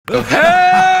Help!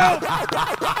 Help!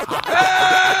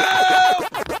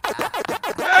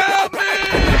 Help me!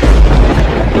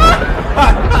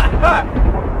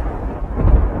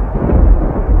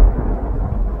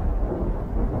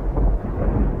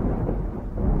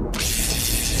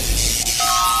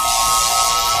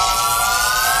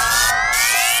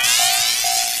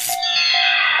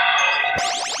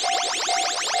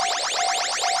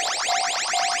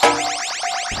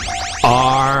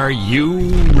 Are you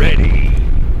ready?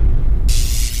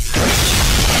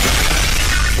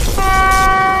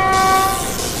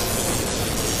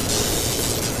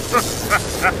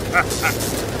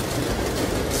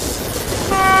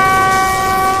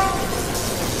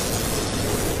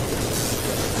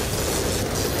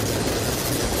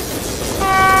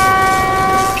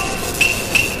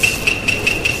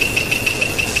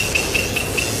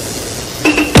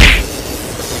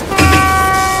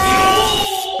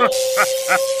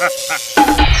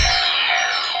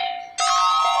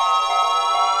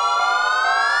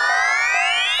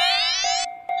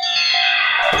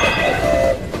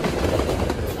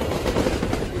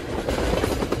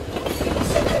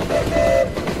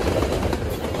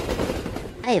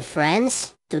 Hi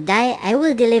friends, today I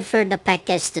will deliver the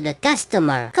package to the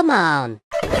customer. Come on!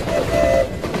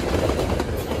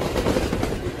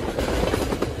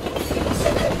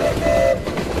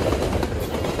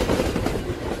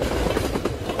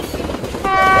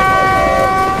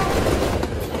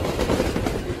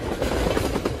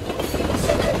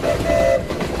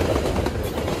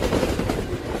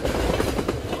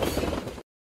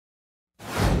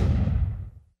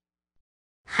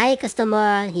 Hi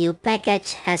customer, your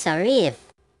package has arrived.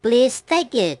 Please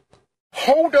take it.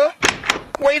 Hold up.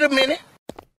 Wait a minute.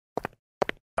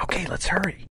 Okay, let's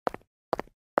hurry.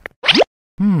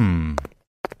 La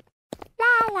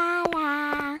la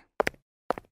la.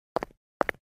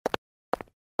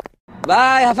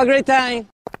 Bye, have a great time.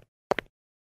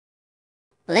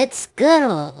 Let's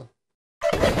go.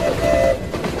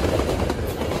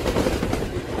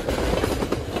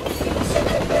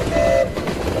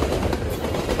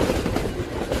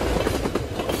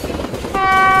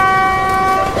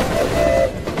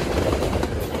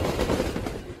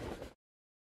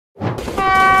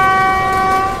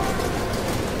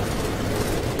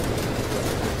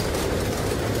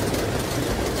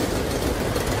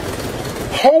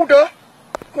 Hold up.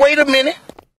 Wait a minute.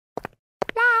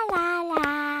 La la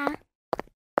la.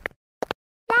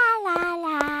 La la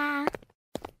la.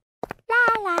 La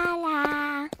la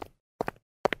la.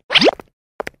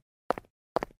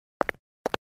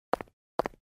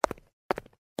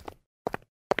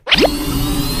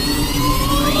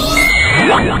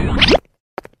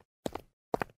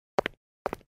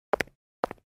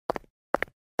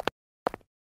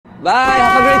 Bye,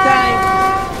 have a great time.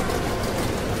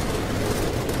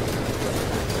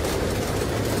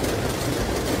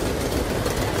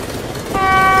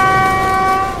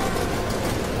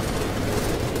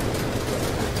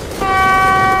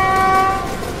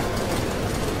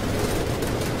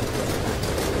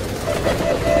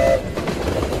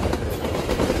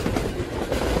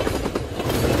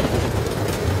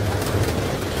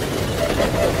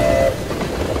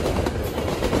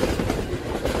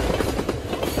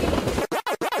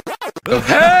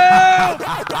 Help! Help!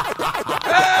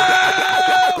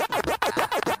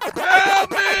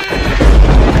 Help me!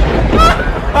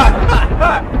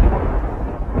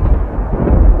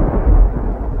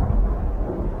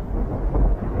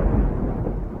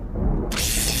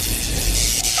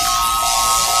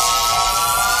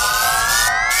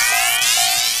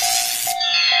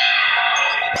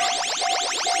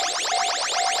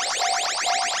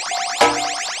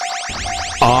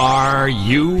 Are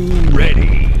you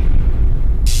ready?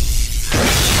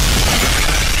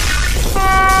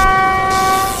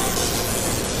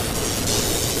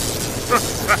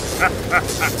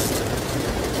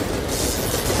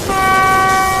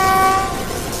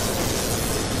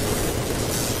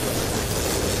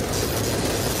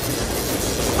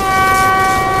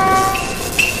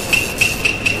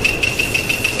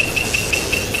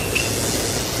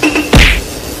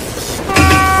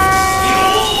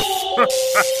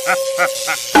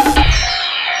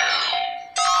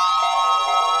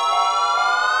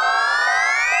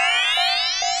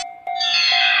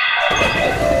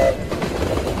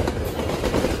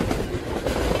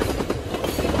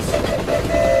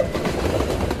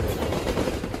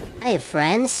 Hi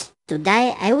friends,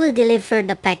 today I will deliver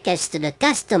the package to the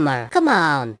customer. Come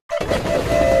on!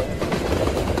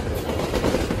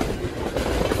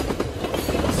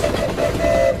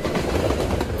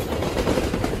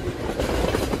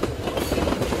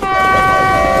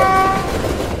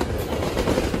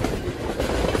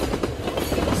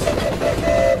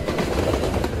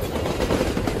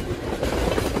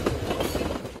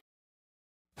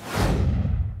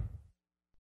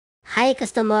 Hi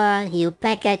customer, your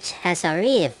package has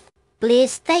arrived.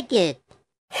 Please take it.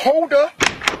 Hold up.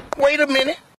 Wait a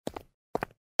minute.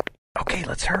 Okay,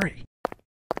 let's hurry.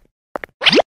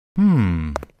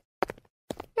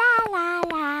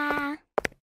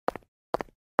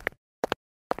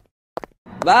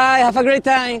 Bye, have a great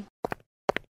time.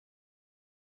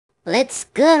 Let's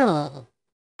go.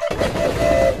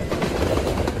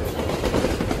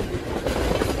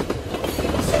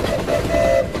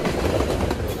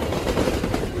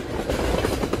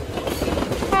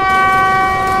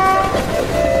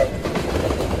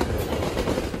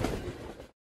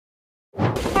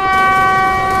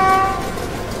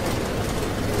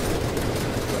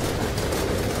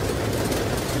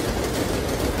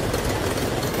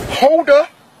 Hold up.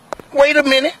 Wait a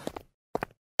minute.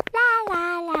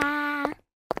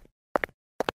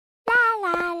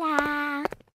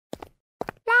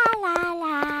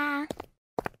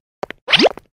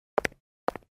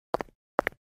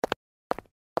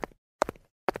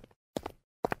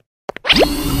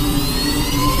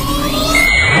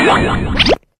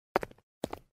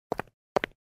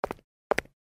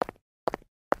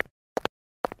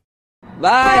 Bye,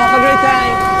 have a great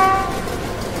time.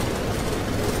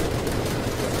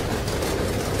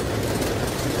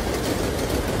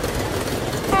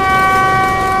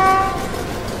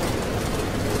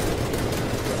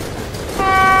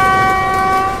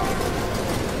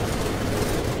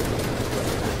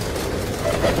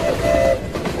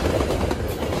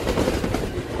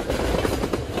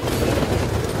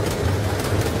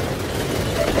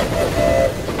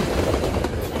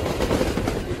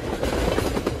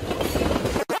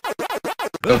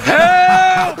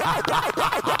 Help! Help!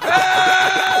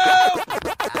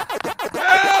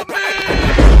 Help me!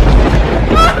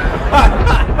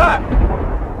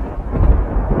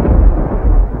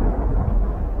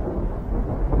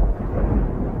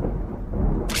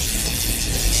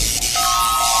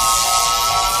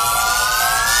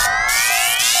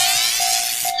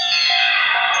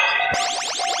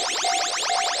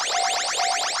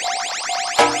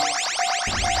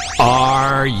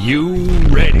 Are you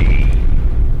ready?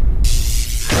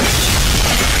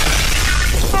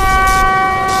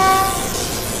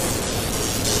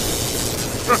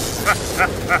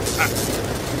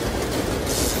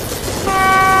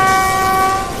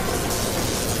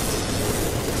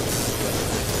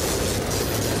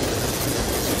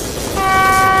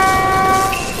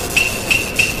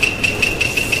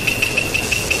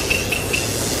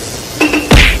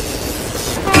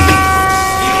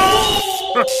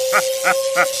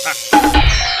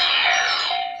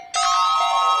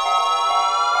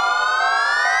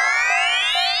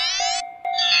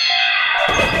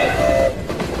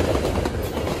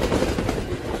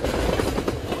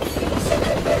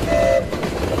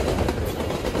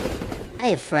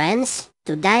 Hi friends,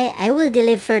 today I will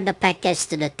deliver the package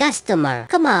to the customer.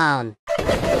 Come on.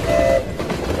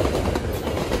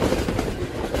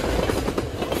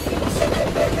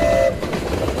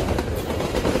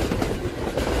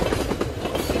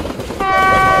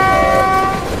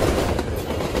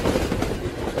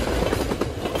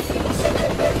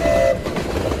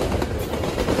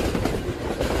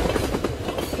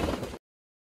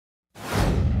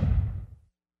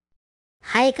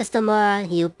 Hi customer,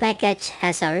 your package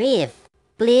has arrived.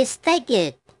 Please take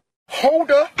it. Hold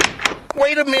up.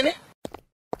 Wait a minute.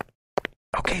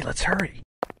 Okay, let's hurry.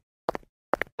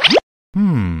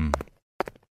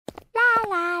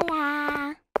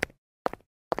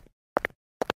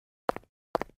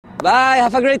 Bye,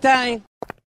 have a great time.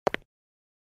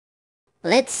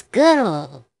 Let's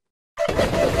go.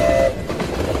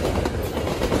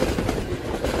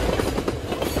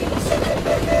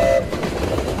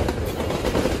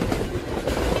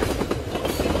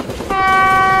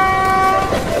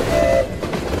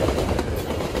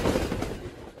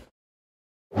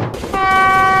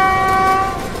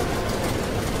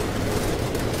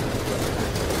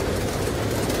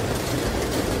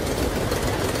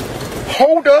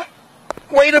 Hold up.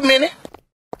 Wait a minute.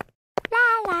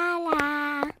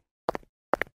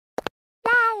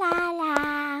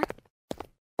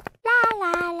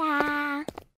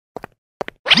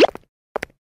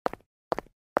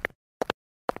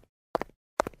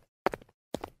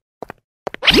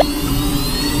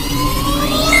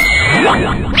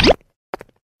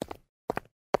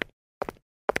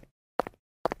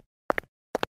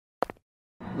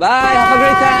 Bye, have a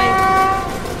great time.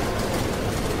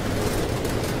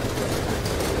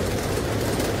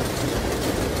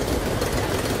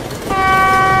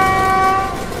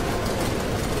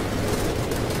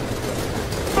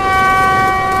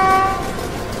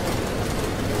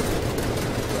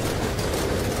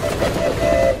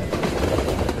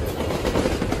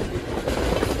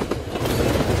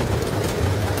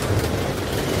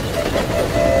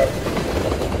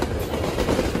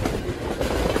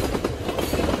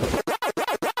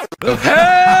 Help!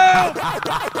 Help!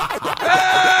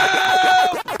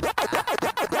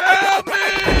 Help me!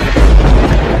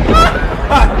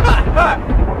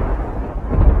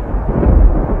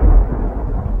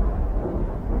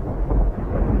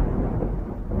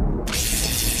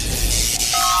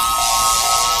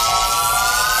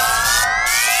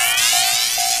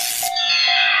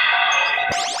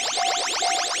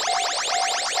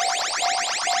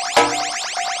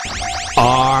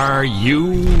 Are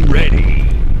you ready?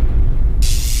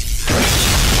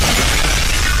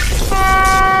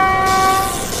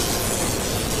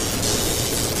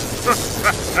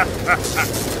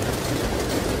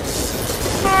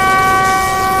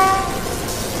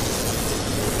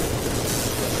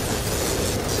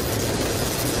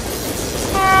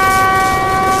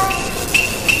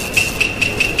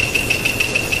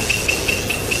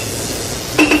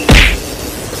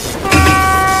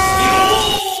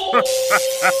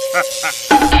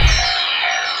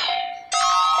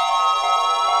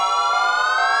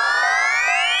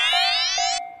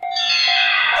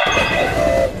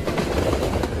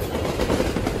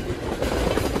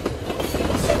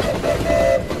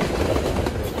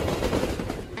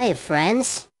 Hi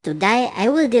friends, today I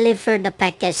will deliver the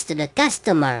package to the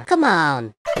customer. Come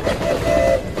on!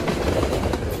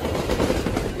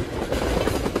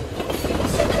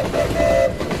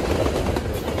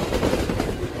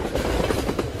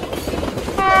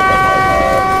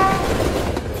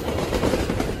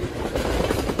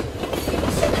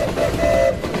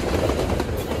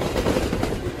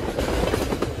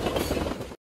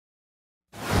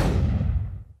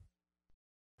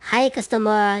 Hi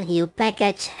customer, your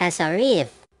package has arrived.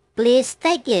 Please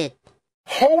take it.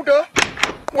 Hold up.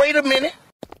 Wait a minute.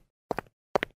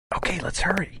 Okay, let's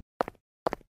hurry.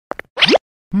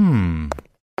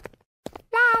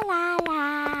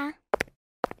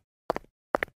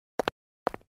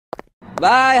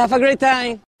 Bye, have a great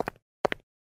time.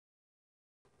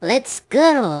 Let's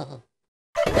go.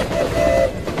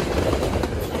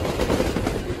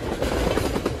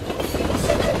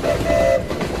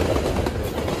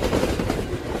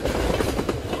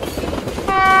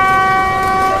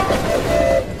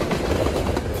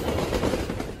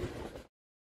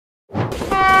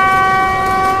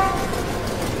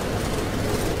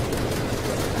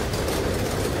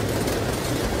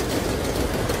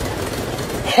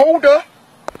 Hold up.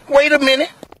 Wait a minute.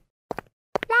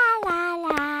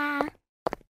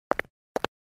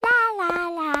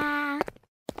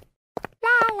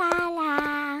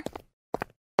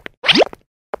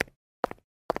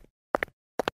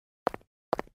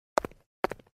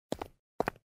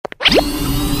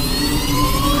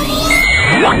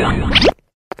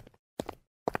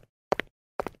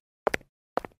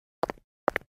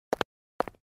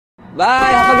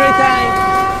 Bye, have a great time.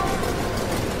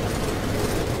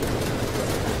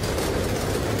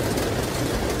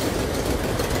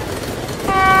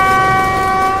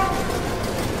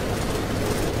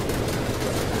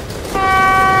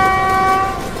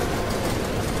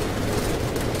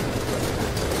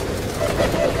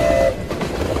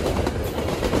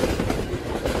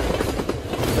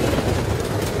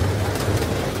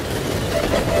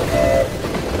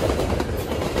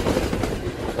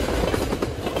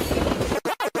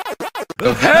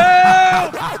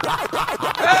 Help! Help!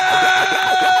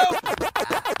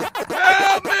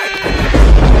 Help me!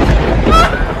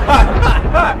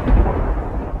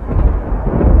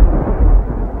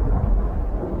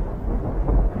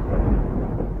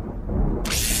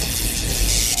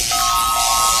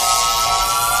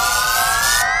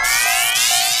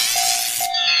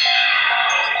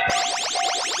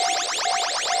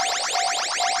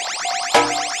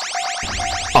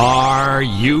 Are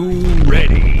you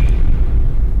ready?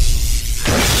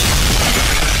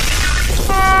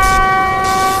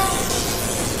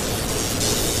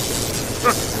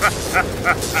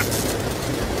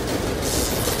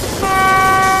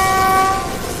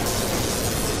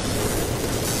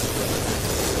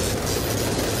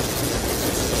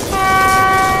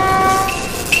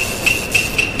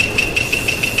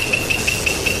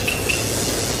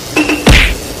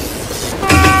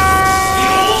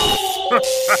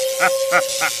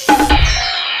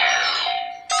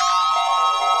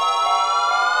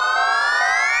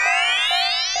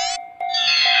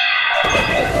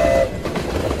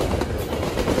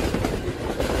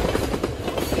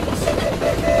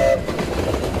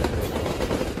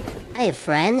 Hi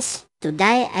friends,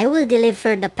 today I will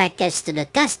deliver the package to the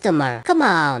customer. Come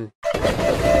on!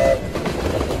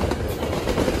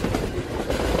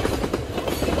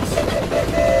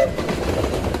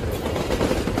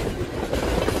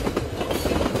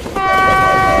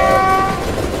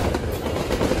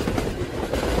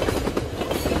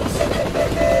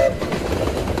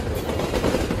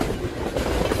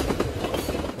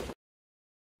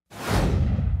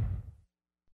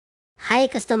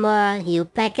 Hi customer, your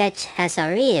package has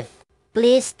arrived.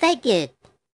 Please take it.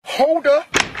 Hold up.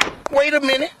 Wait a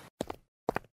minute.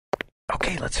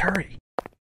 Okay, let's hurry.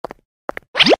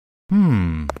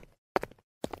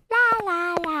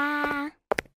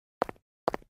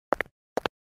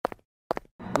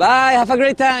 Bye, have a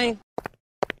great time.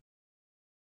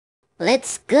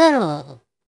 Let's go.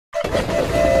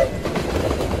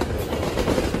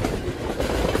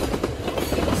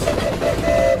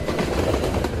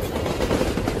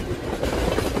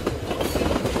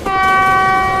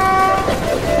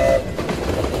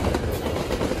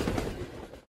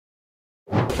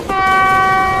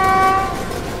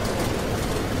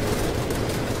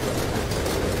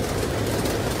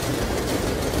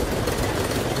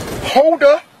 Hold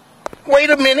up. Wait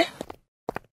a minute.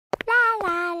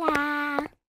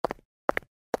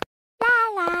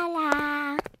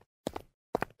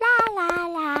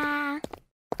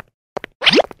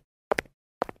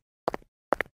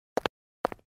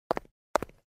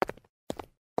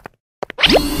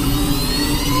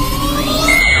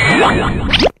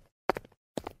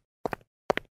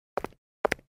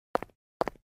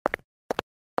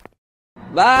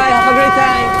 Bye, have a great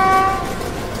time.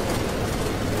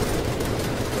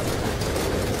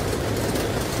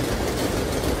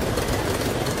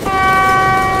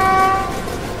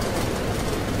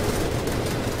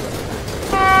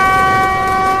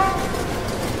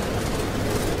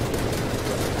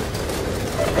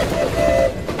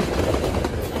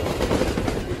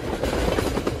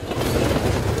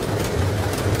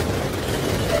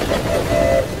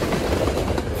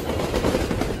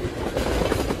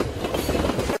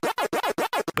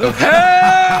 Help!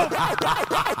 Help!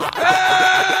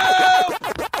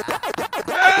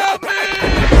 Help me!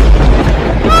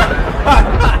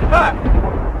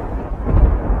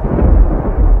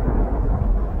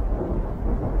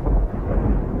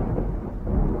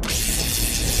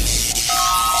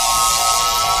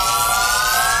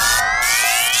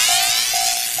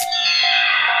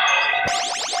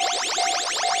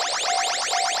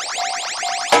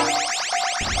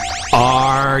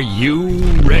 Are you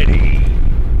ready?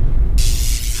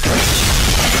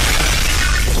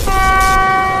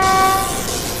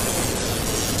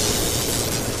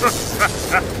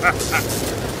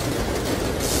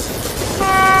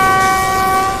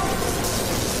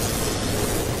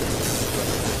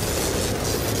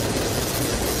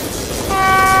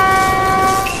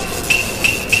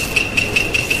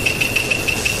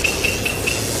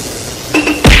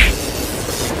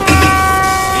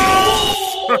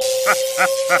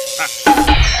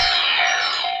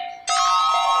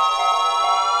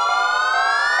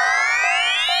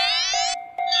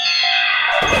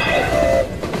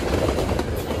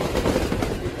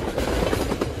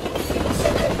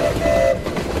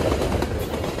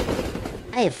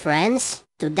 Hi friends,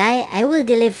 today I will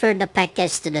deliver the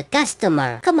package to the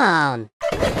customer. Come on.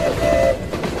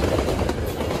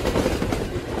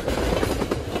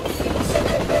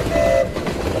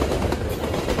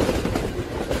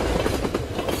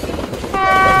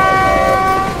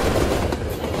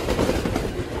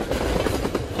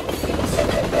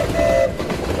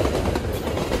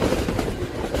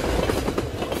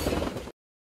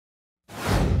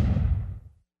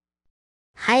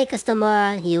 Hi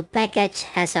customer, your package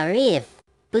has arrived.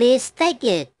 Please take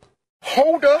it.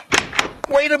 Hold up.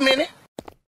 Wait a minute.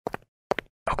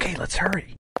 Okay, let's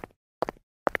hurry.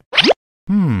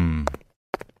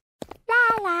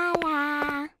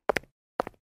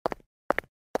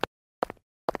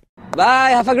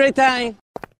 Bye, have a great time.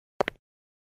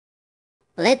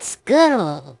 Let's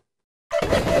go.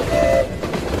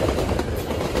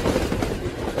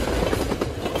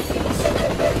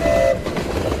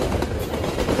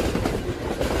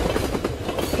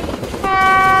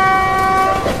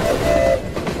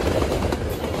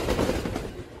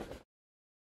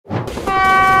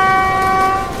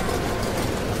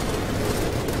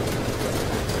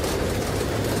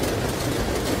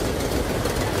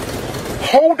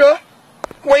 Hold up.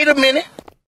 Wait a minute.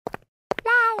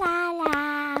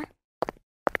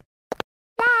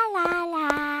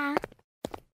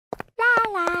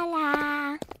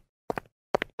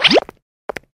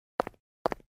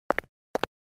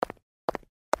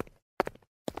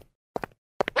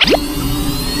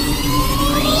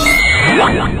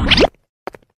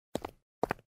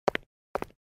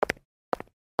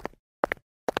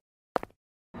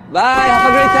 Bye, have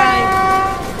a great time.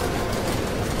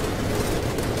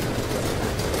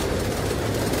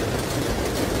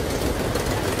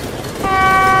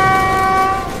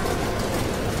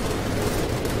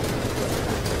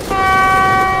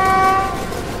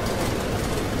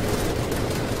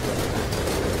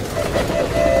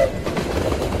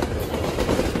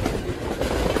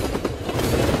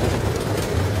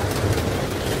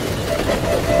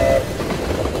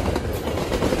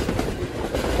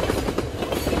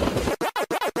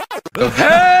 Help!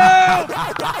 Help!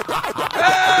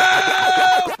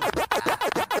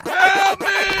 Help me!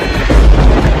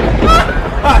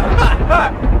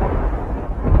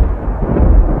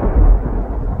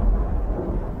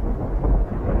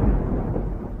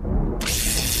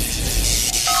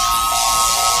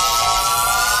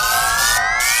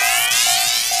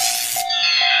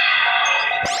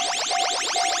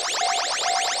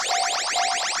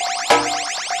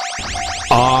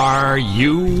 Are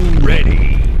you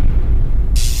ready?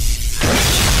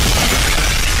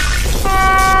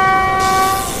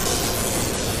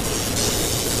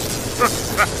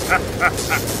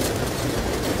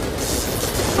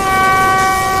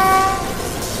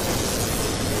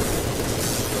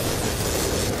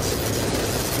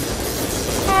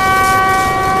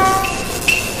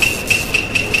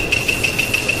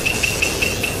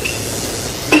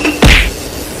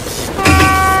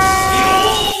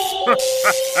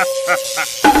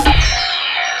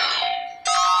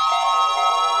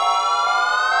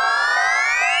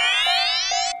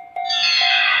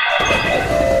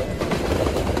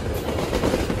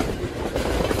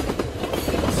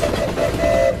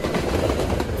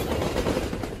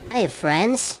 Hey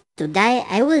friends, today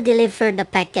I will deliver the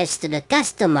package to the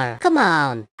customer. Come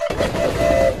on.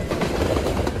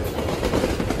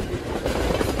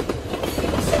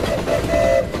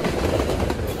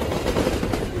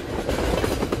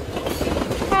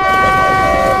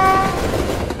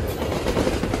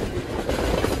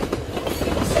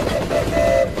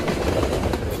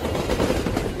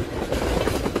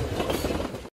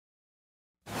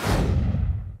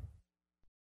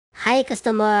 Hi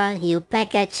customer, your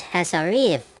package has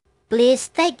arrived. Please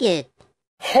take it.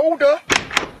 Hold up.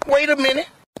 Wait a minute.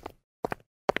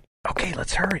 Okay,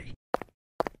 let's hurry.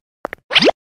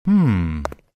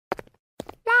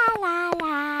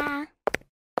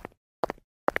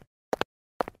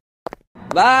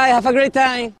 Bye, have a great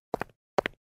time.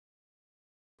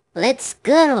 Let's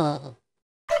go.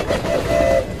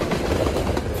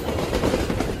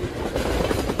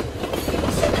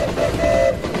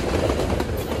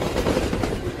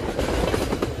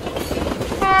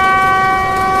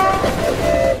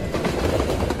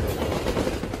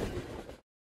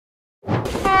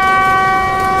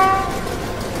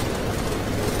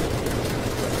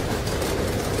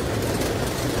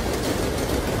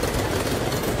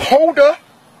 Hold up.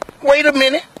 Wait a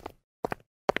minute.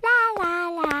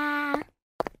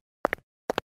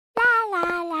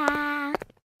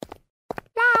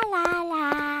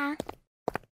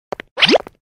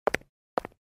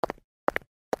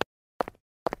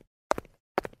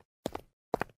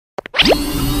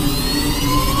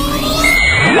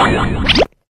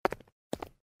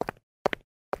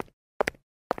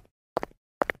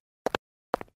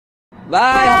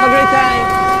 Bye, have a great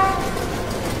time.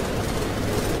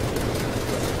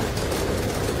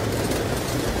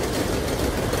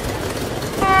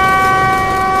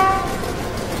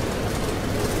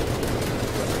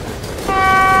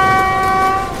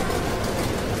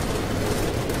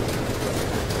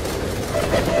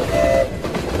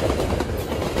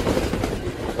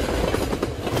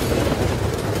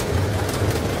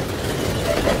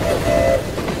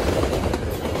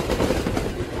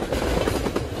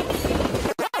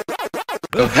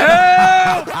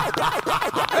 Help! Help!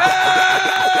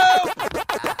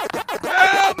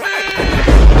 Help me!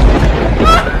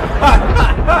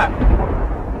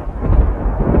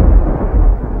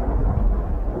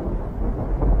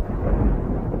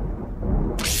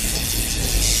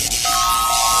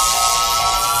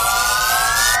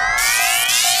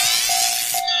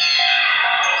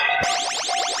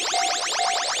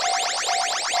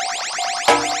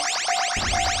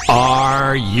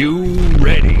 Are you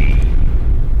ready?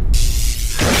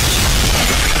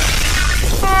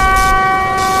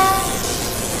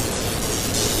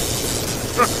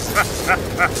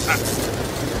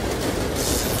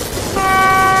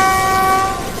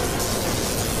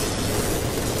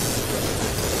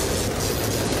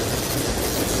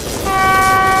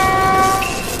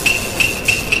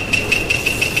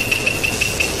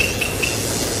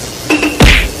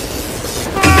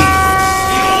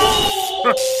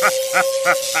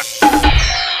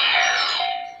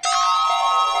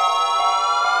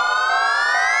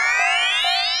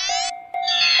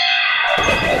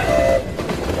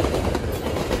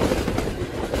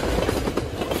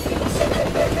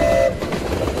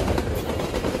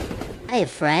 Hey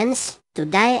friends,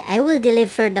 today I will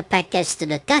deliver the package to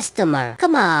the customer.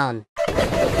 Come on.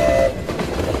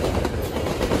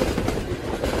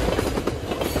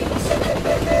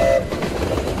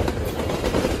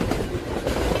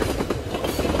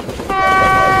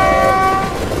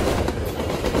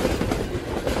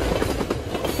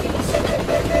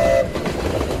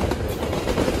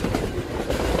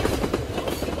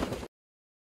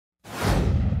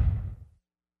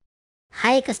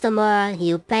 Hi customer,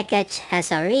 your package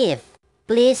has arrived.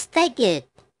 Please take it.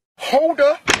 Hold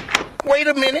up. Wait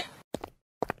a minute.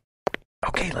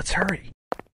 Okay, let's hurry.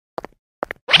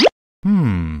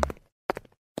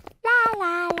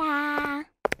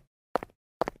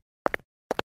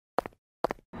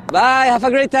 Bye, have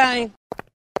a great time.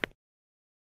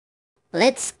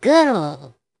 Let's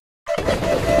go.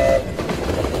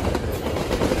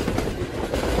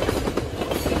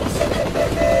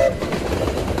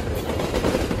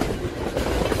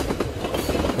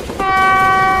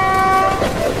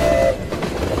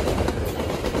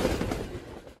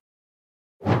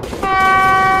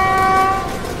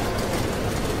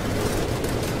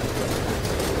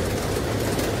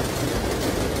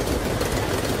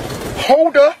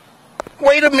 Hold up.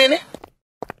 Wait a minute.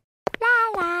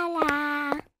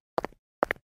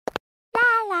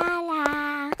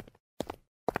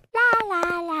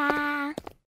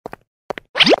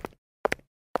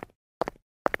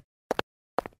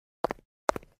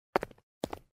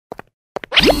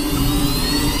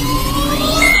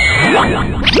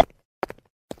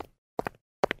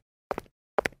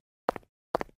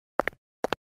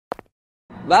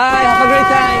 Bye, have a great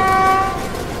time.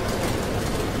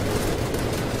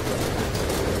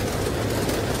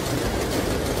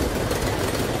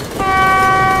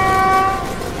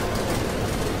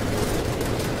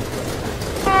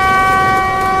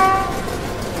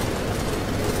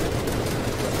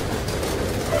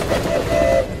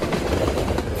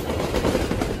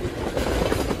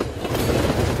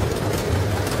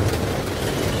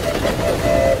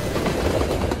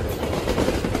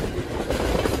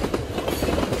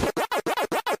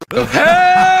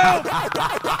 Help!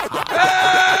 Help!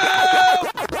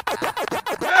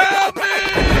 Help me!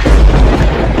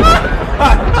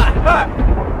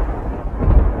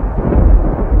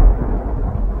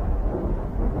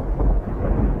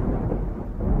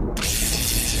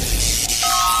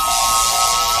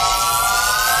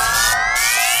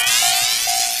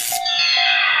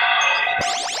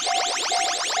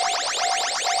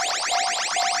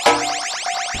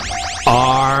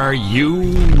 Are you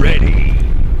ready?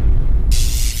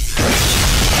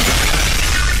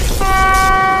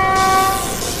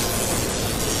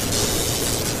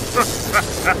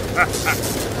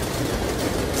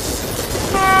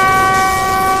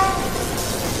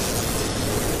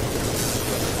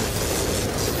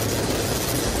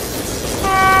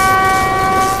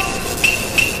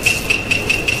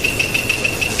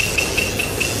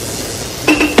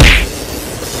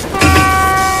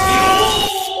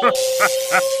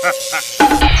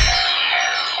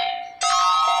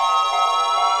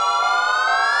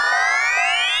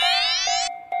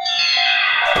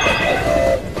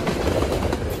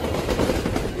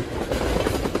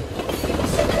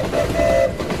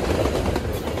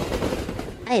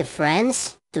 Hi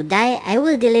friends, today I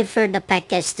will deliver the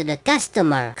package to the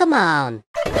customer. Come on.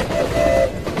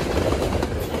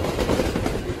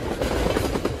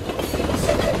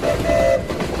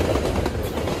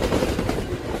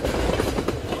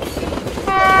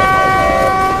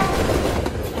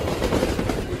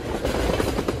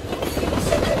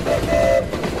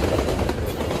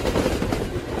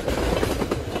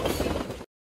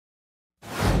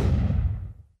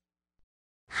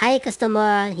 Hi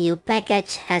customer, your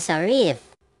package has arrived.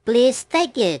 Please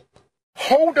take it.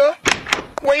 Hold up.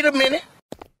 Wait a minute.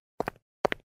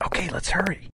 Okay, let's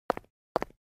hurry.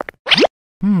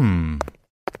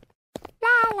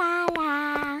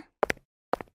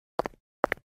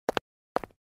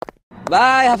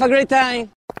 Bye, have a great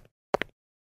time.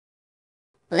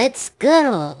 Let's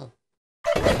go.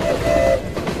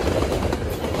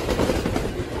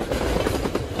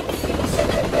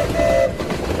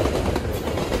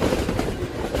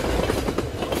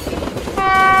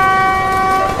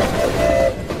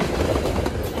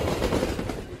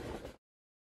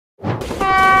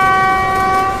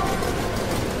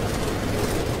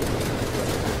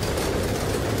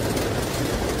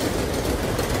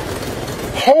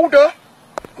 Hold up.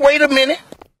 Wait a minute.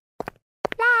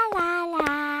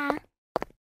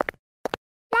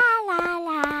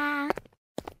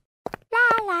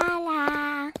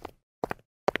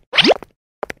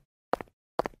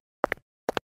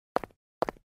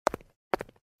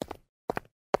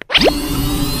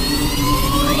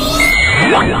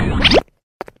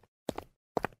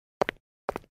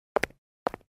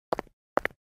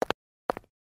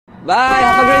 Bye,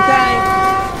 have a great time.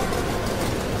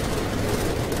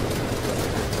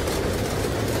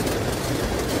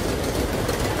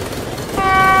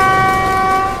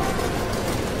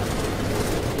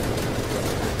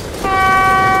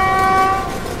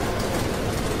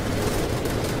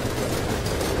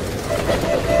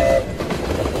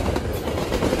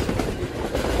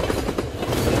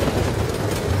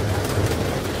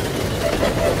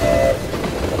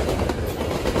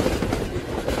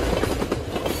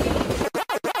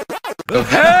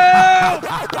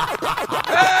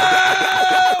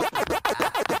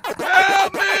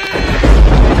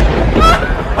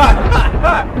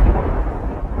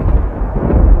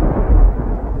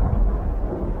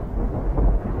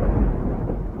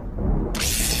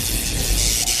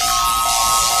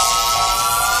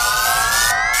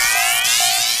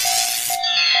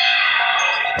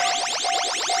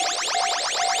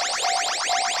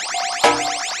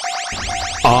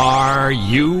 Are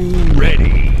you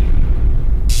ready?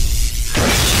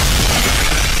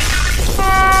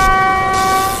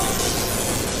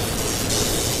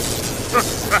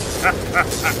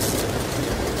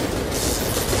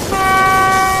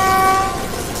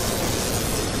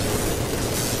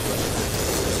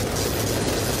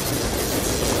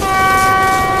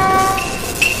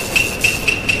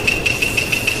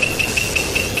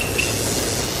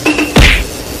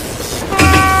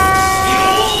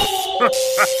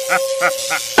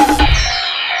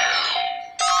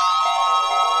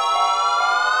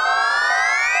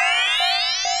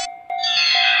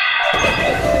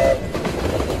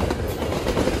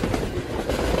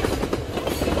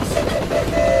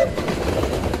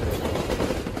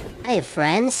 Hi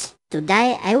friends,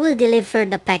 today I will deliver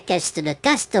the package to the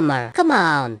customer. Come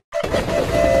on!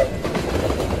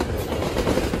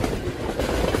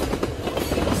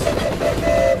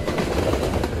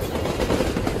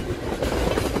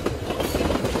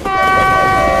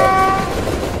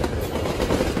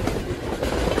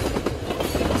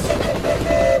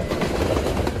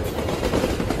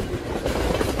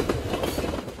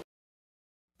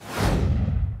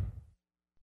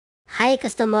 Hi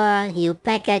customer, your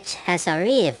package has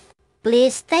arrived.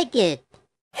 Please take it.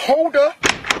 Hold up.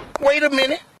 Wait a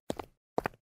minute.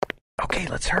 Okay,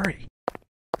 let's hurry.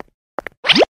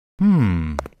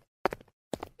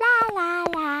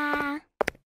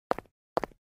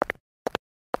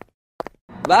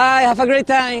 Bye, have a great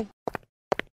time.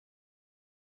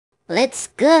 Let's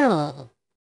go!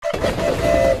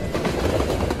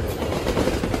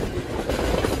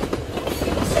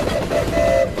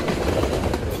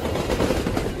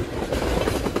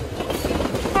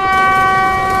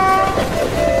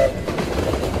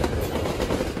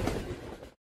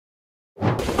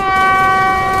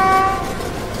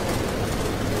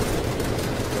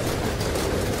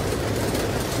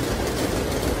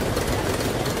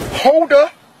 Hold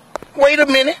up. Wait a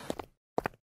minute.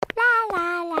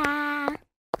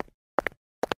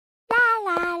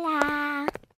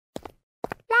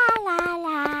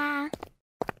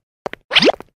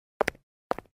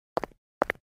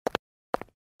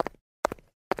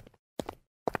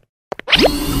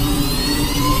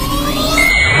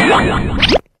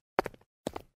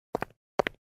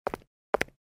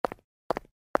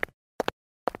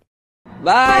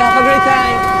 Bye, have a great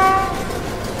time.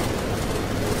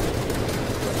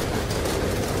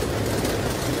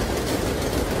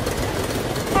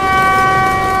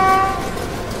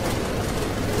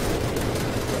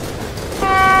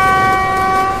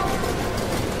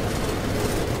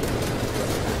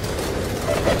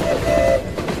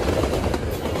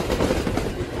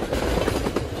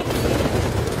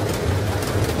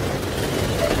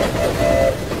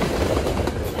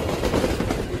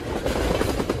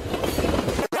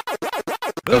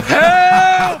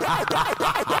 Help! Help!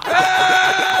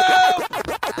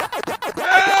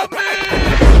 Help me!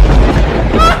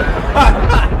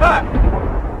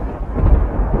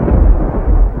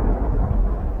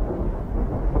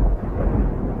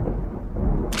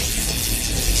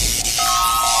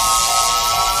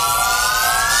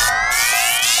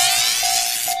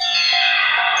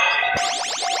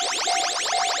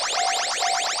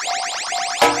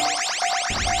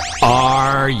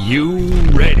 Are you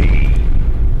ready?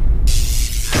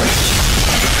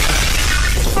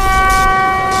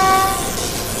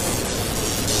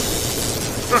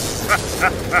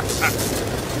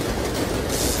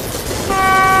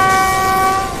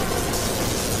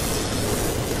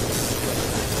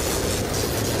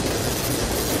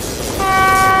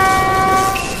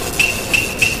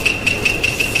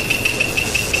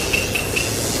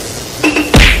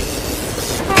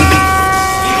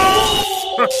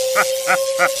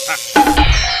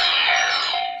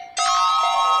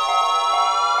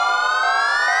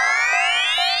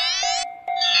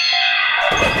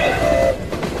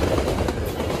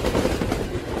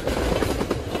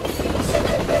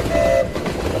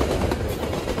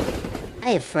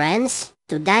 Hi friends,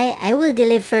 today I will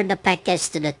deliver the package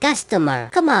to the customer.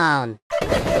 Come on!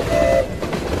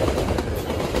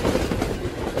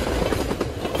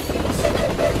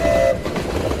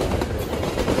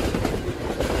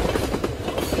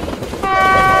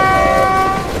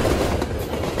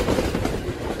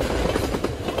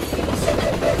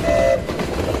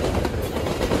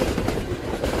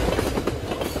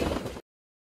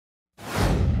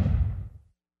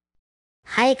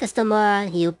 Hi customer,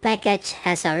 your package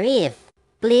has arrived.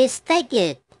 Please take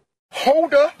it.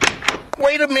 Hold up.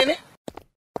 Wait a minute.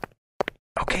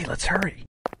 Okay, let's hurry.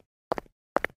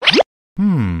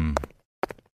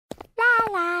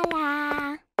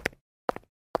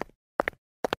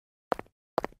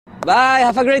 Bye,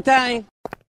 have a great time.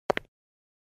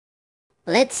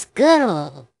 Let's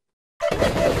go!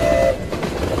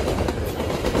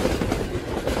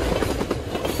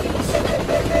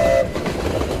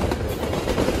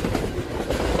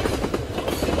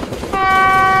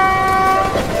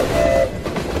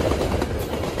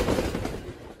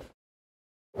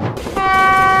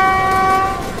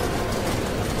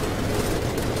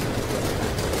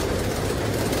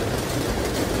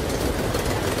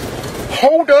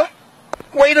 Hold up.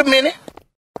 Wait a minute.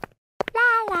 La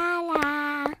la la.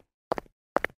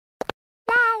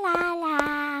 La la la.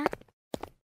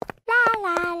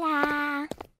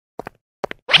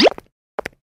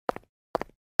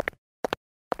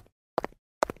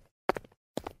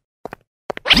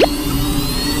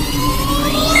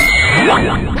 La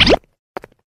la la.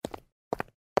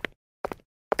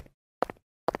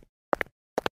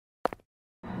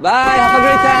 Bye, have a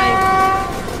great time.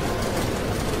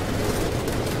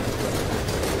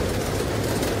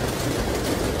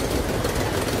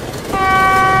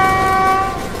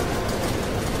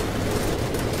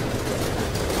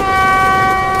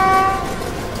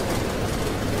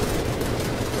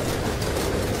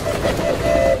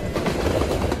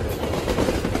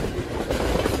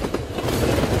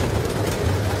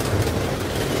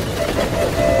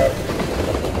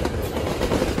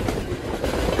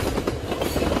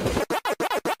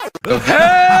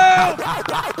 Help!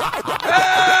 Help!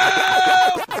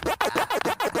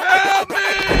 Help me!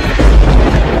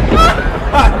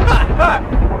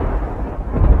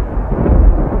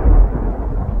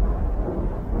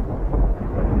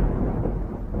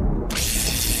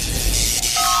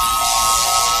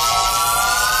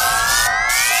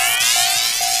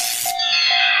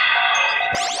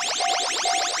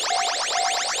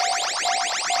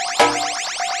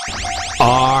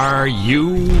 Are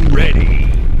you ready?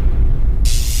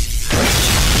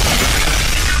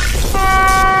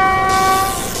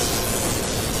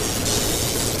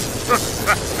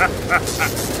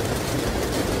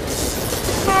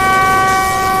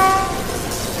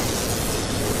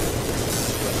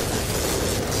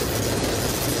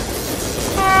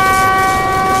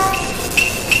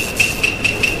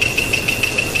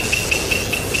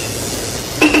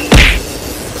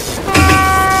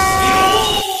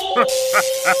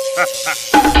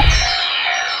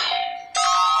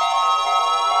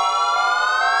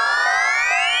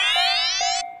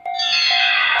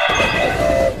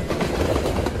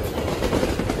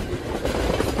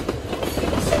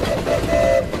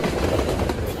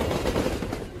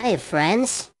 Hi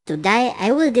friends, today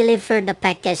I will deliver the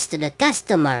package to the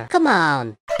customer. Come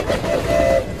on!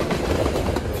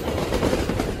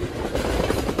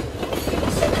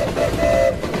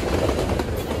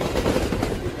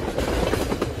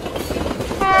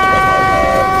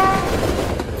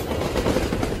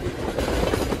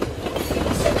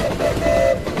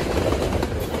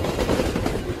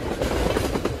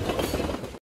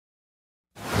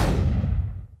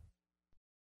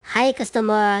 Hi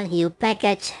customer, your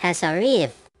package has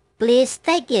arrived. Please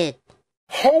take it.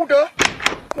 Hold up.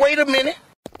 Wait a minute.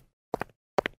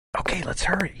 Okay, let's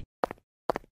hurry.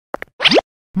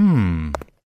 La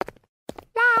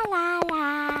la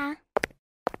la.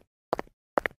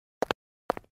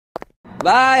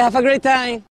 Bye, have a great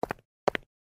time.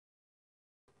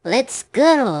 Let's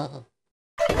go.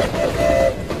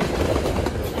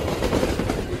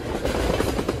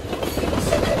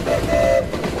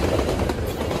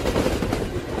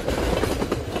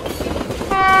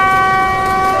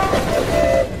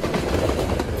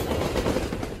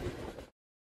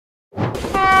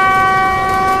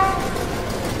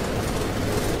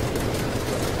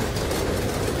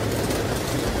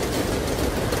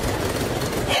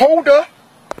 Hold up.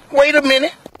 Wait a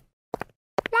minute.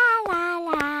 La la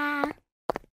la.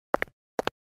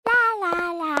 La la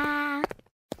la.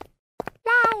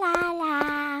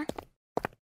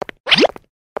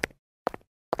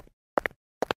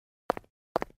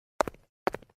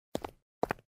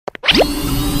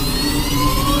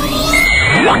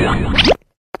 La la la.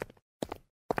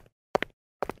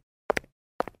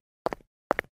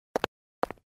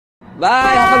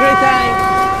 Bye, have a great time.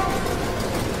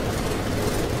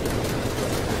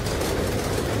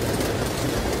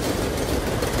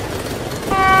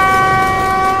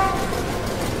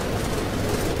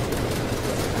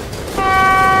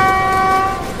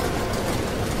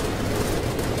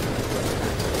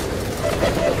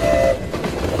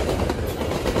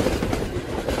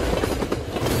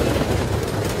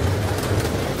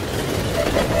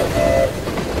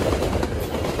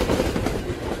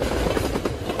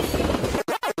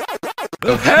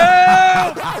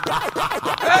 Help!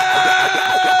 Help!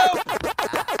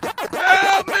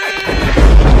 Help me!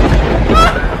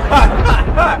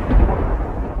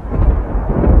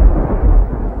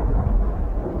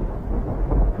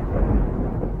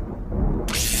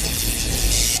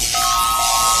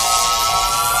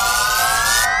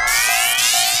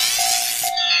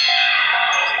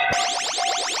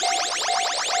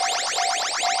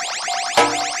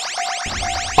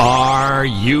 Are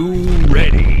you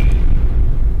ready?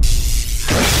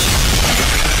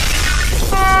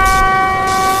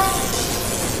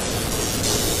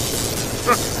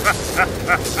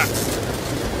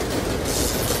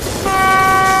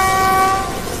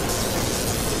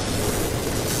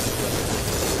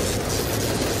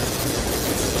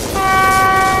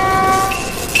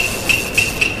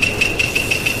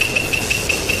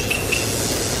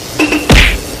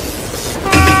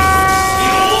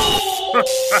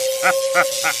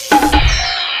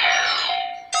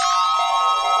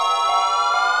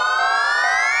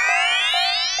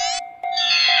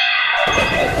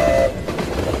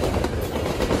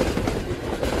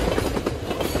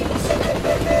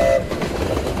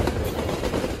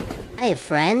 Hi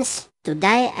friends,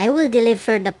 today I will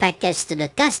deliver the package to the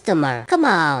customer. Come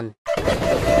on!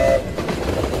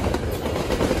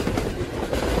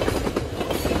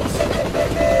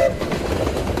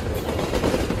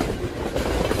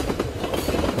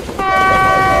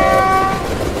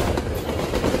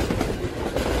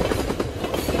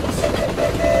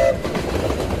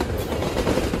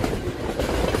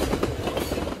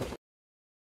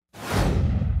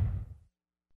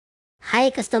 Hi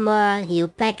customer, your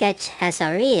package has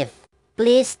arrived.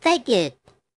 Please take it.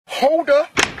 Hold up.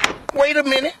 Wait a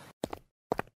minute.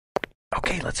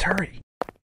 Okay, let's hurry.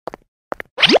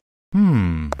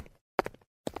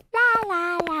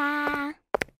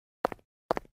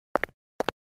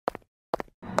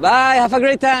 Bye, have a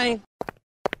great time.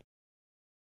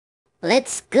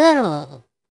 Let's go!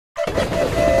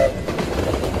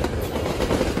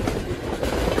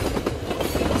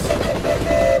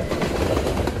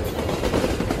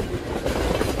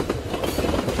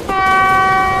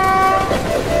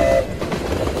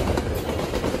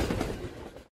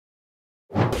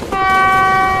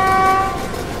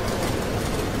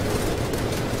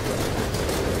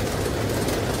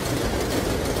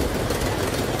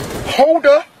 Hold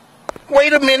up.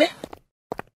 Wait a minute.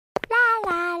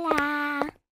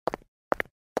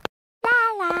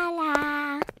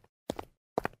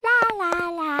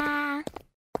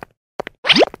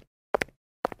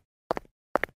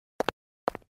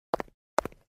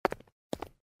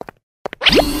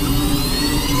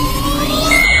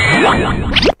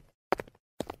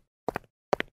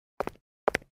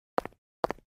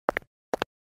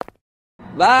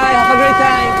 Bye, have a great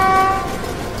time.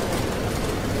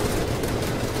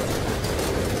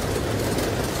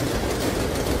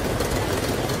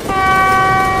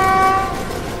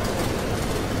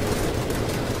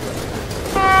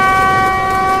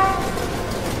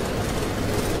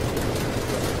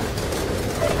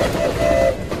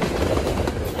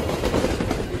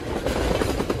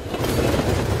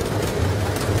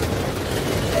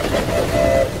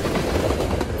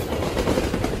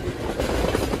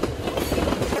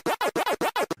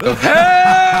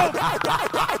 Help! Help!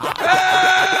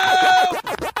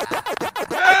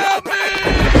 Help me!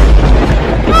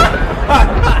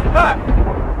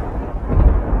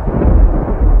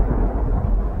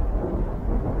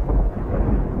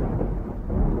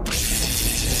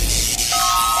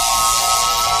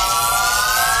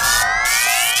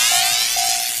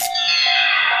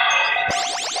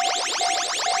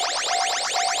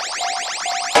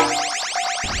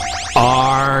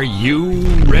 Are you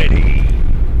ready?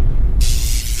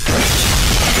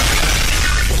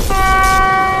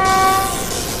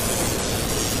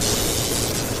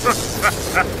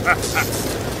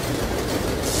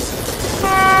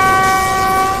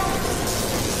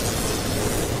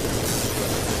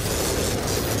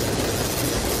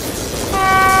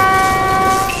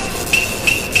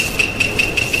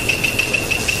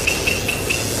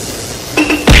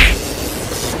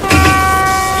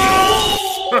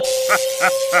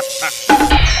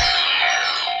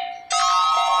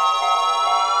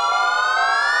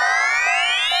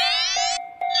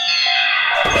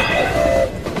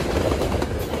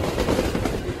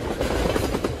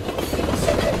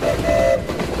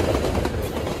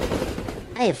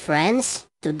 Hi friends,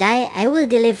 today I will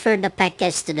deliver the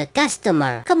package to the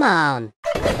customer. Come on!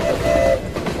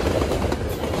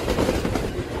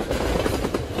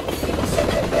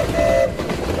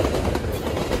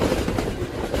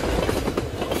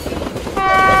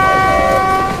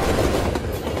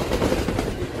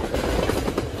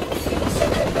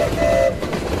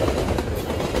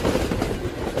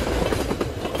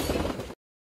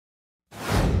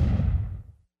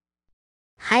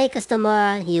 Hi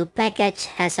customer, your package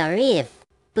has arrived.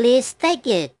 Please take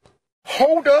it.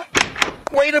 Hold up.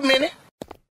 Wait a minute.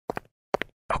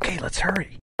 Okay, let's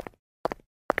hurry.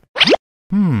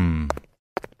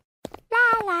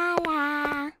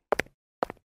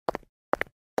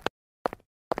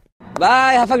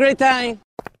 Bye, have a great time.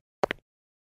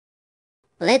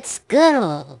 Let's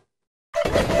go!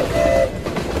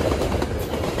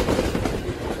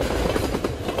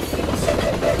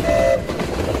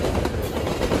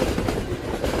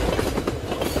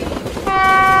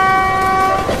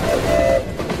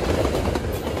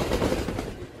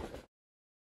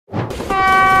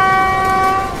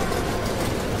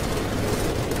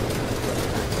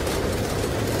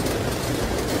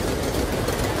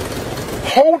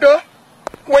 Hold up.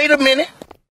 Wait a minute.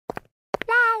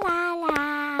 La la la.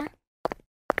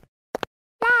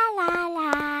 La la la.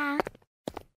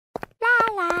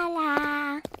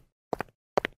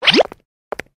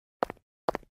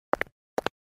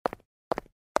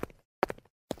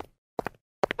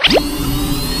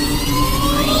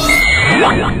 La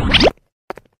la la.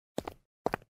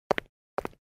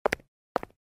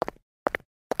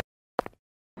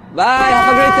 Bye, have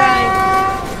a great time.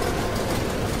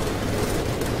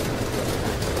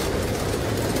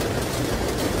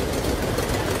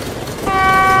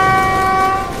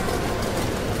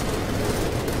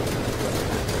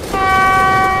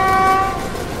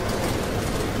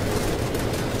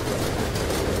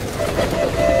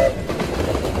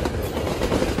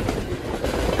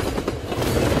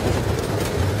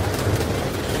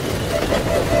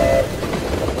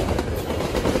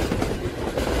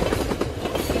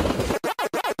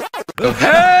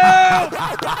 Help! Help!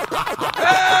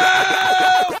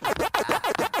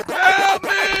 Help me!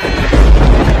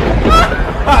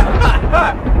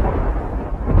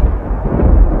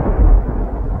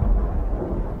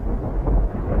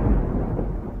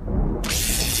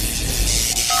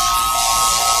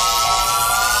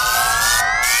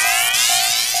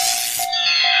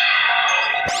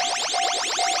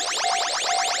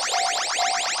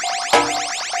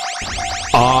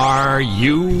 Are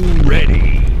you ready?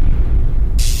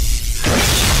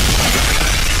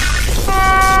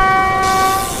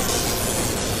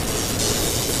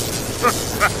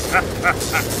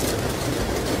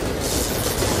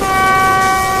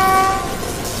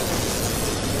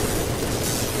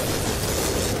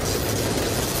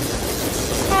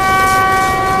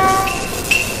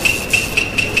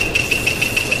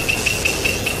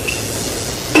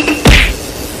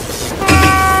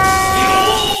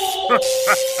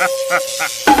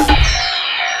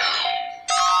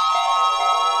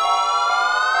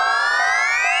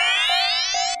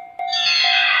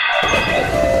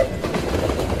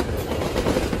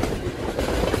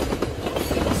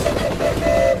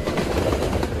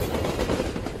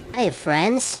 Hi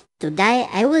friends, today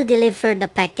I will deliver the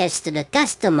package to the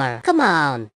customer. Come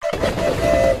on!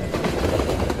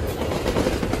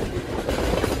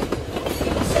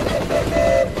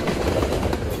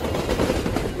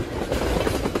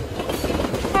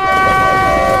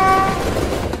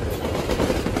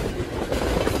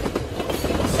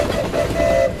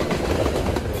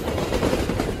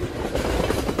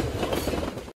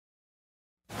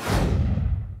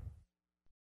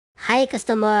 Hi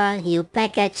customer, your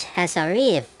package has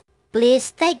arrived.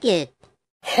 Please take it.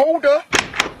 Hold up.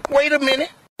 Wait a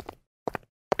minute.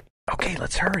 Okay,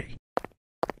 let's hurry.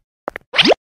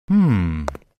 La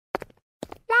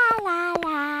la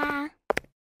la.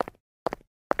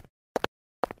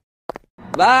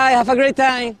 Bye, have a great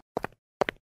time.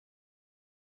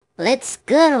 Let's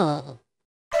go.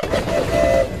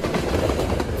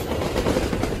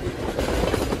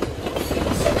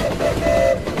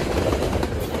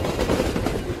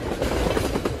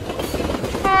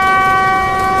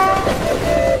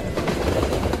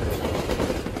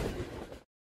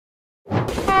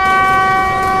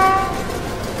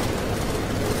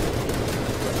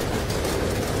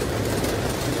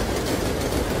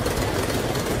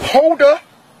 Hold up.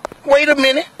 Wait a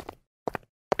minute.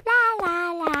 La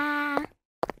la la.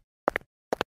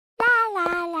 La la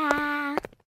la.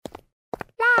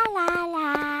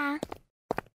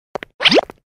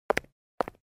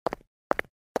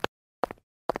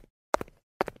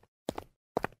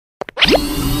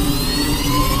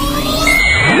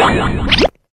 La la la.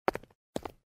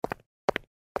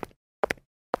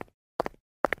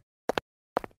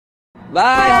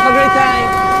 Bye, have a great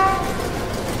time.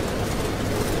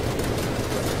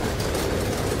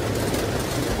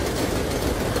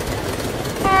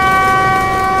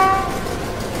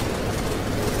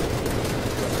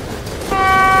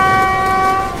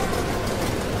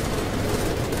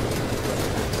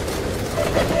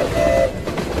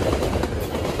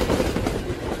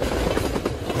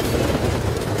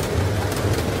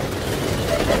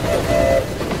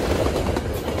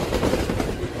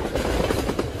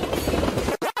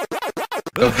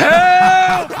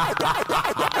 Help! Help!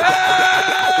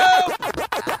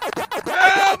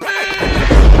 Help me!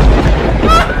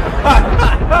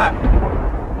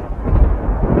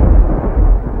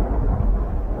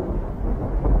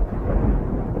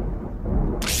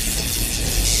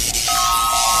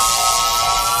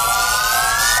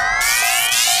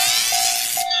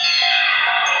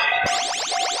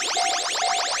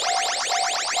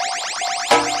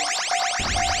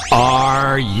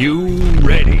 Are you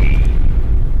ready?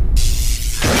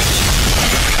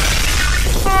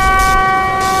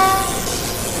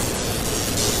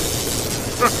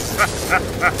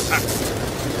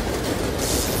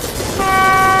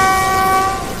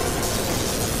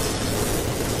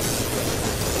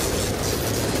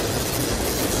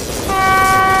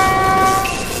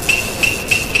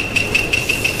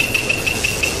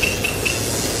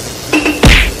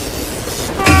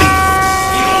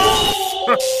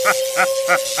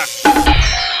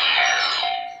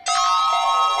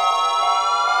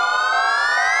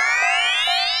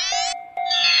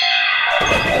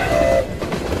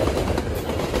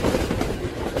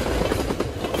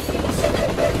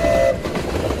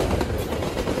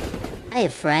 Hi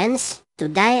friends,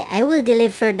 today I will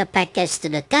deliver the package to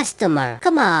the customer.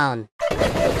 Come on!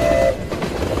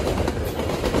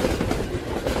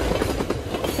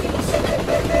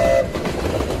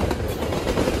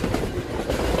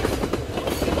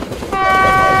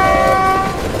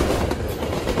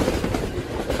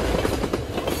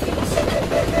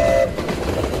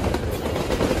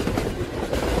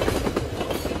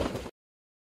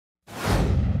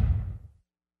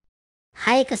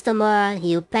 Hi customer,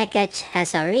 your package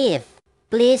has arrived.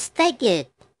 Please take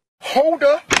it. Hold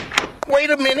up. Wait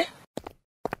a minute.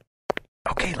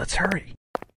 Okay, let's hurry.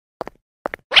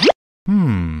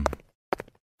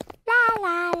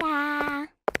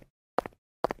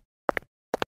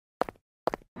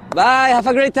 Bye, have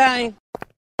a great time.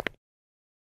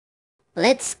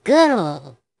 Let's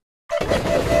go!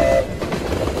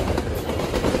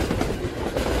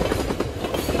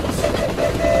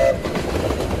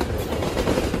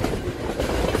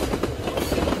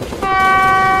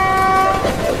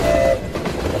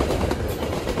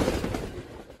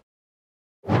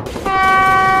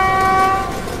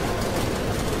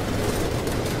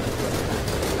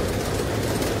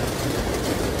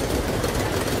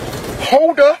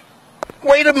 Hold up.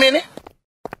 Wait a minute.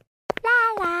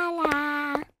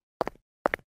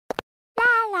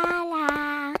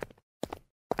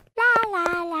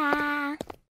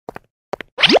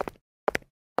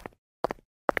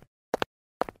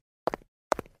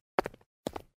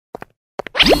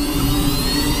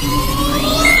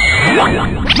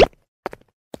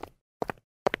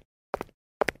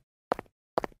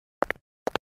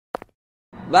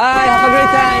 Bye, have a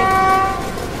great time.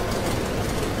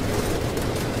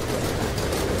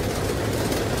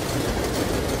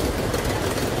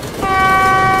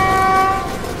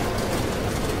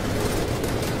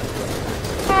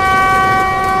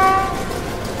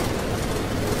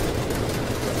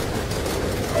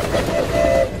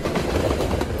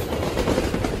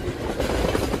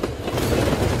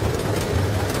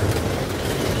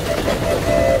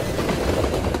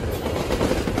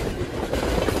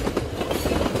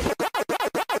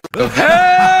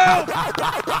 Help!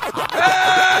 Help!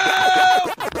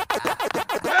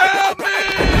 Help me!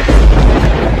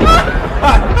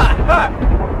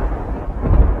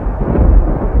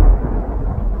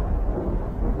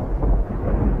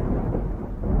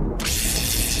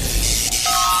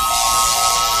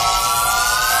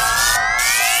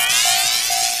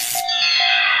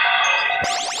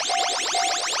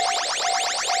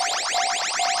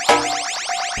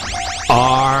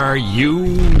 Are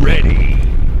you ready?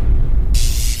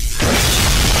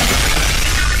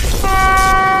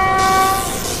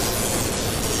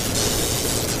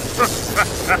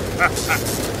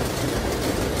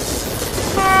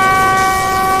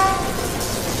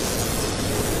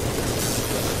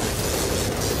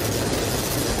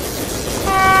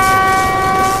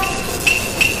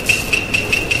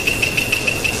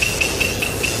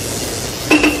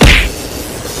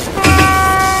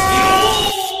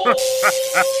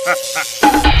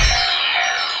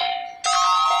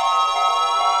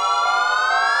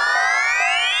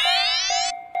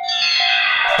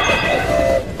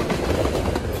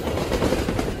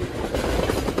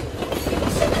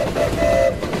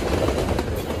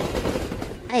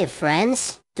 Hi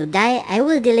friends, today I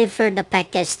will deliver the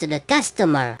package to the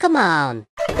customer. Come on!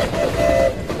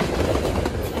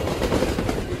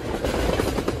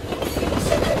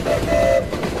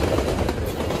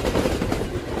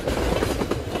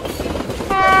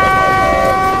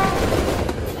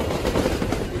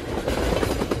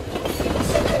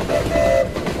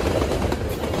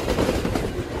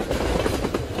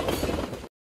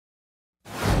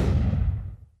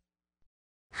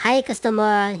 Hi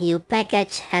customer, your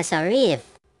package has arrived.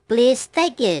 Please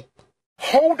take it.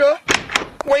 Hold up.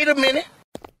 Wait a minute.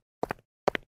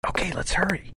 Okay, let's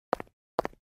hurry.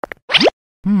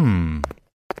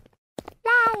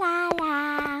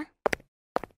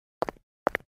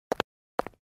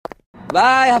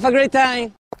 Bye, have a great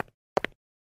time.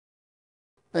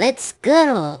 Let's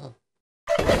go!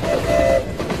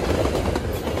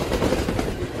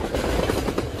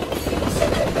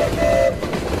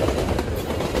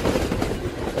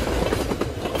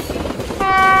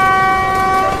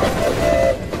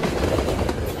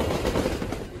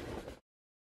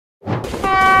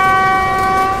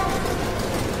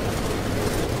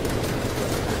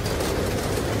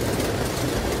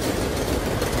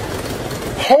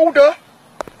 Hold up.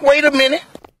 Wait a minute.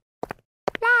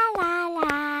 La la la.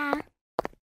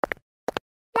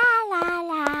 La la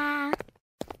la.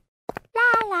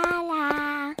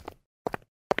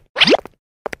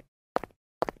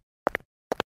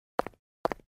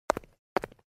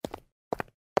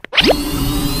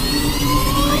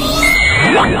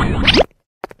 La la la.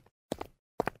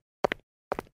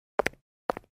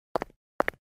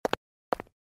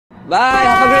 Bye,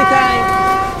 have a great time.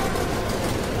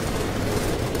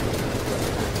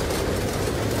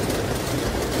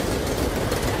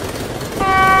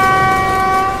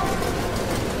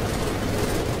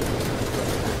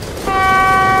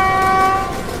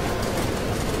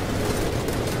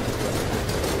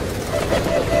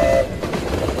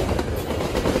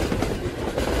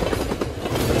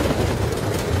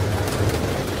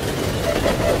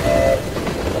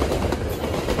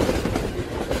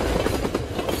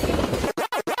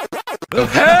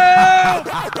 Help!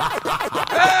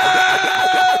 Help!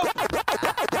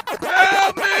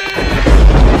 Help me!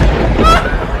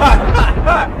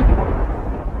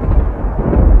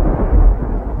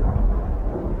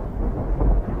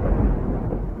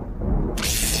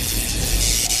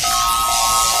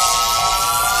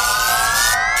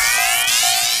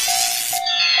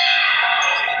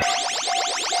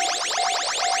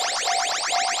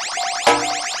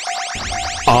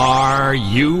 Are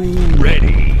you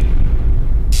ready?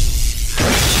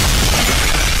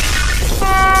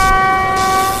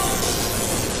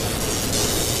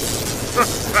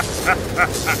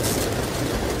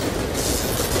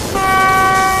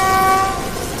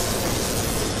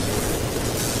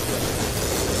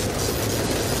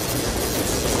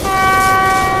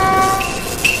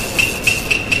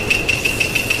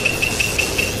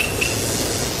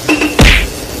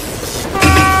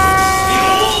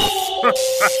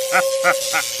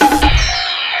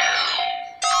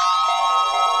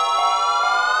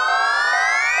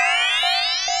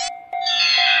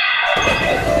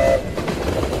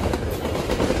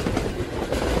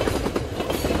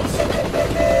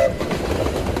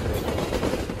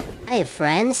 Hi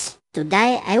friends,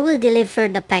 today I will deliver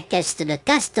the package to the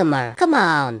customer. Come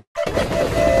on!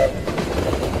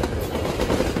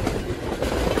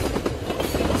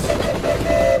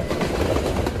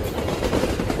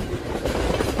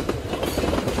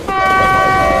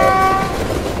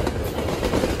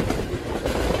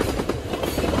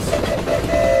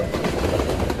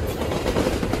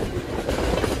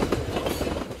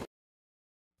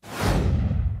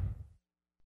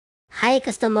 Hi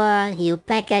customer, your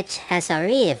package has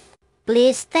arrived.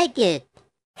 Please take it.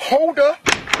 Hold up.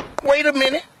 Wait a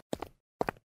minute.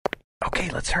 Okay,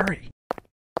 let's hurry.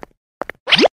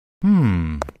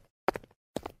 La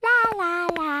la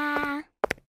la.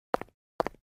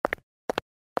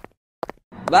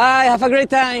 Bye, have a great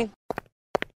time.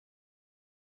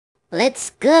 Let's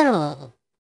go.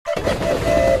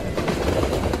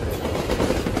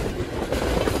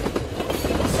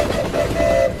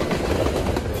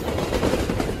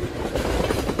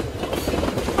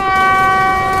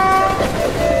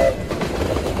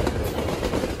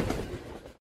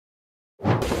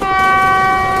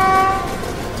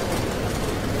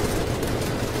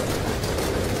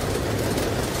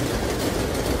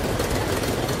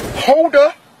 Hold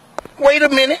up. Wait a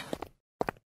minute.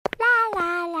 La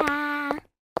la la.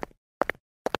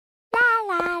 La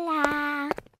la la.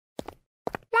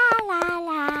 La la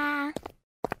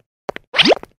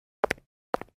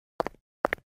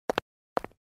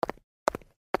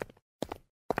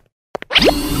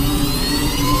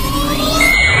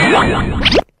la.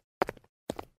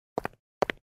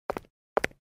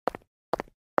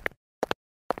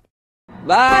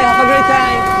 Bye, have a great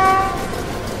time.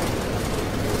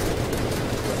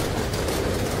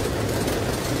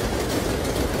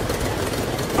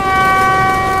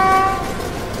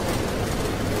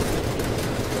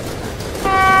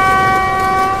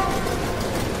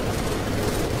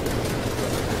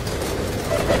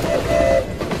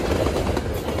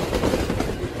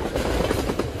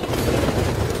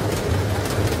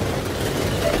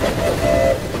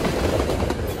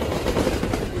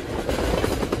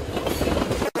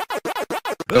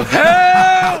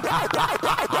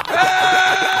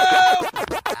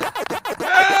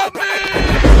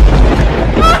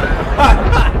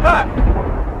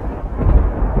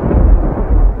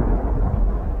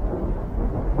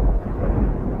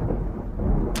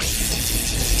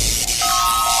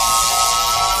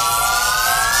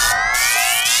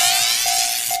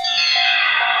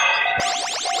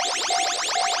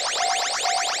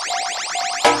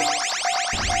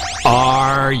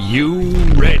 Are you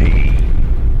ready?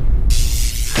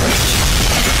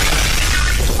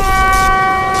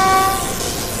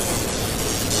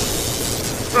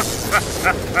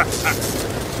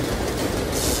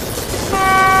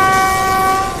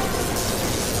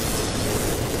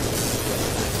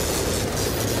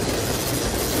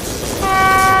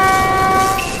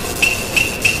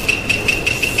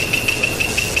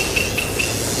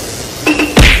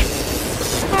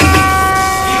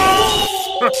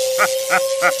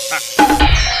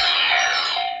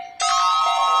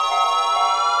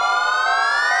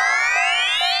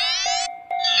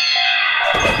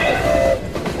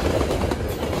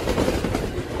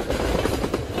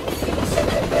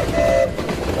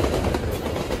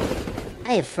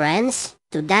 Hi friends,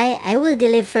 today I will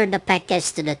deliver the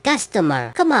package to the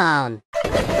customer. Come on!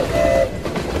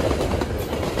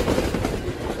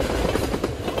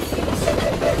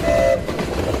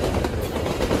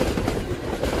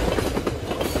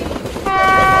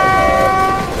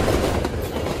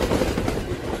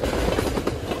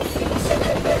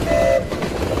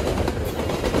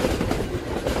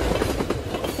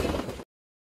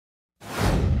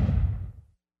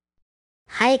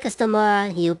 Hi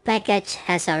customer, your package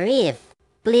has arrived.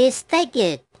 Please take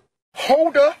it.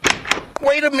 Hold up.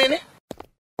 Wait a minute.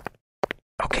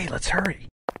 Okay, let's hurry.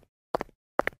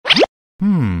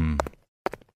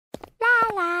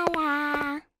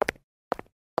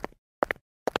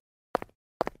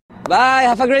 Bye,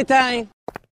 have a great time.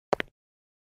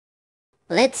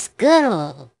 Let's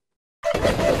go!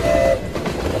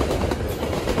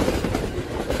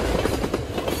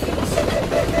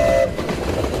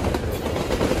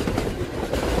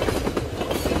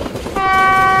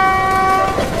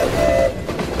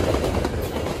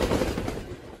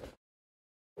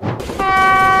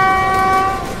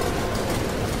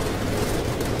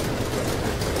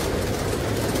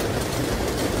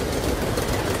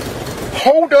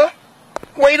 Hold up.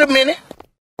 Wait a minute.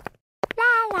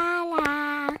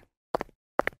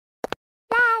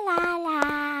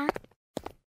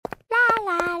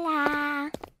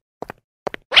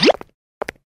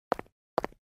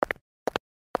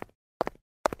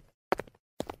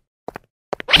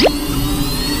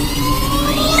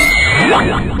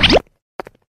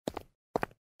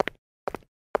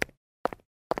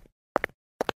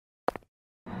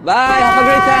 Bye, have a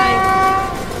great time.